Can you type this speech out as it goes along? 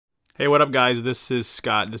Hey, what up guys? This is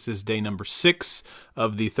Scott. This is day number 6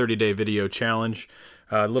 of the 30-day video challenge.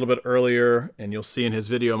 A little bit earlier, and you'll see in his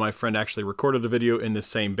video, my friend actually recorded a video in the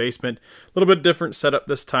same basement. A little bit different setup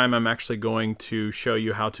this time. I'm actually going to show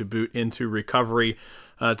you how to boot into recovery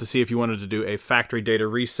to see if you wanted to do a factory data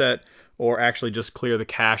reset or actually just clear the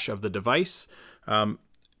cache of the device. The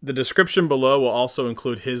description below will also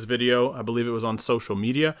include his video. I believe it was on social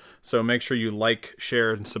media, so make sure you like,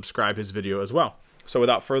 share, and subscribe his video as well. So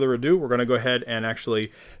without further ado, we're going to go ahead and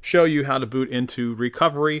actually show you how to boot into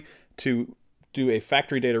recovery to do a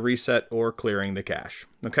factory data reset or clearing the cache.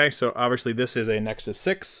 Okay, so obviously this is a Nexus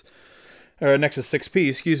 6, or Nexus 6P,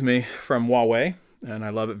 excuse me, from Huawei, and I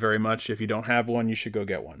love it very much. If you don't have one, you should go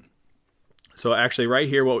get one. So actually right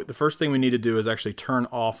here, the first thing we need to do is actually turn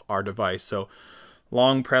off our device. So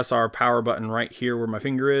long press our power button right here where my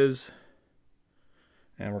finger is,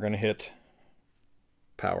 and we're going to hit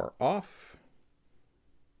power off.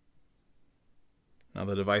 Now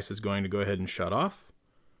the device is going to go ahead and shut off.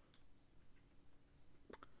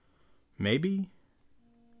 Maybe.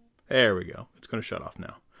 There we go. It's going to shut off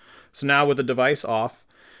now. So now with the device off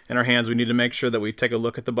in our hands, we need to make sure that we take a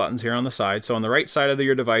look at the buttons here on the side. So on the right side of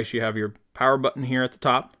your device, you have your power button here at the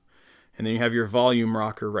top, and then you have your volume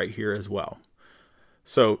rocker right here as well.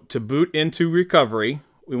 So to boot into recovery,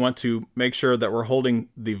 we want to make sure that we're holding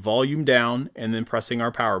the volume down and then pressing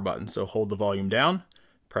our power button. So hold the volume down,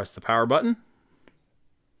 press the power button.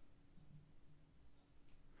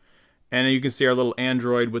 And you can see our little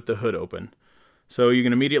Android with the hood open. So you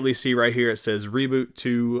can immediately see right here it says reboot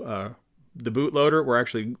to the bootloader. We're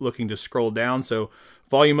actually looking to scroll down. So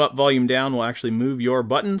volume up, volume down will actually move your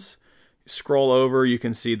buttons. Scroll over, you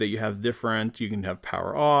can see that you have different, you can have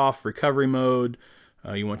power off, recovery mode.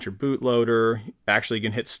 You want your bootloader. Actually, you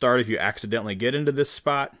can hit start if you accidentally get into this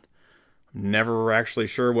spot. Never actually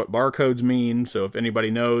sure what barcodes mean. So if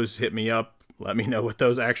anybody knows, hit me up. Let me know what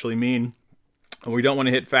those actually mean. We don't want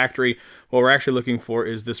to hit factory. What we're actually looking for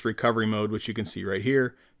is this recovery mode, which you can see right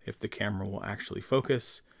here, if the camera will actually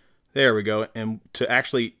focus. There we go. And to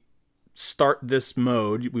actually start this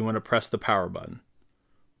mode, we want to press the power button.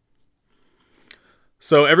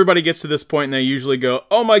 So everybody gets to this point and they usually go,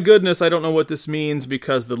 oh my goodness, I don't know what this means,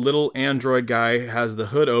 because the little Android guy has the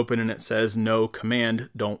hood open and it says no command.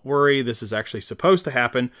 Don't worry, this is actually supposed to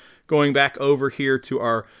happen. Going back over here to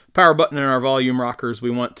our power button and our volume rockers, we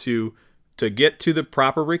want to get to the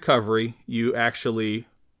proper recovery, you actually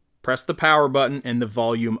press the power button and the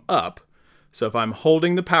volume up. So if I'm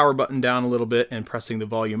holding the power button down a little bit and pressing the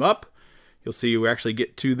volume up, you'll see you actually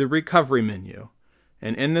get to the recovery menu.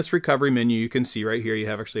 And in this recovery menu, you can see right here, you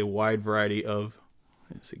have actually a wide variety of,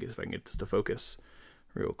 let's see if I can get this to focus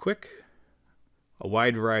real quick, a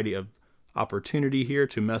wide variety of opportunity here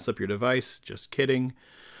to mess up your device. Just kidding.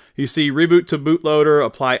 You see reboot to bootloader,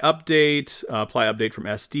 apply update from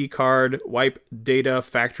SD card, wipe data,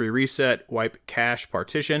 factory reset, wipe cache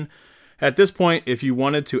partition. At this point, if you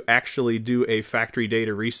wanted to actually do a factory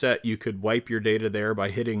data reset, you could wipe your data there by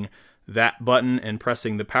hitting that button and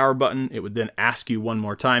pressing the power button. It would then ask you one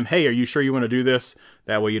more time, hey, are you sure you want to do this?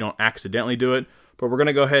 That way you don't accidentally do it. But we're going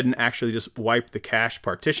to go ahead and actually just wipe the cache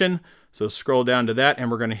partition. So scroll down to that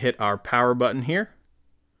and we're going to hit our power button here.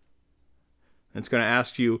 It's going to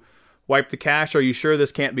ask you, wipe the cache. Are you sure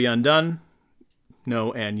this can't be undone?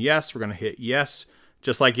 No and yes. We're going to hit yes.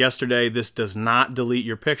 Just like yesterday, this does not delete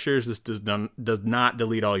your pictures. This does not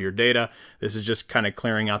delete all your data. This is just kind of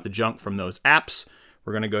clearing out the junk from those apps.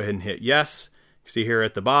 We're going to go ahead and hit yes. You see here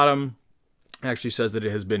at the bottom, it actually says that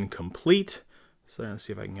it has been complete. So let's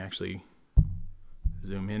see if I can actually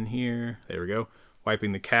zoom in here. There we go.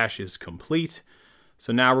 Wiping the cache is complete.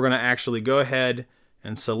 So now we're going to actually go ahead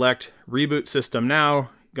and select reboot system now.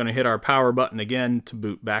 Going to hit our power button again to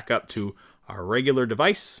boot back up to our regular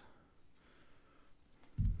device.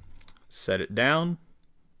 Set it down.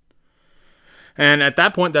 And at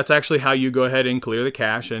that point, that's actually how you go ahead and clear the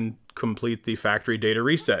cache and complete the factory data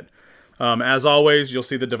reset. As always, you'll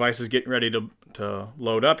see the device is getting ready to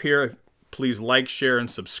load up here. Please like, share, and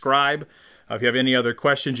subscribe. If you have any other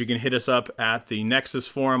questions, you can hit us up at the Nexus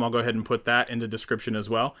forum. I'll go ahead and put that in the description as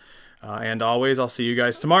well. And always, I'll see you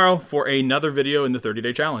guys tomorrow for another video in the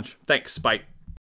 30-day challenge. Thanks. Bye.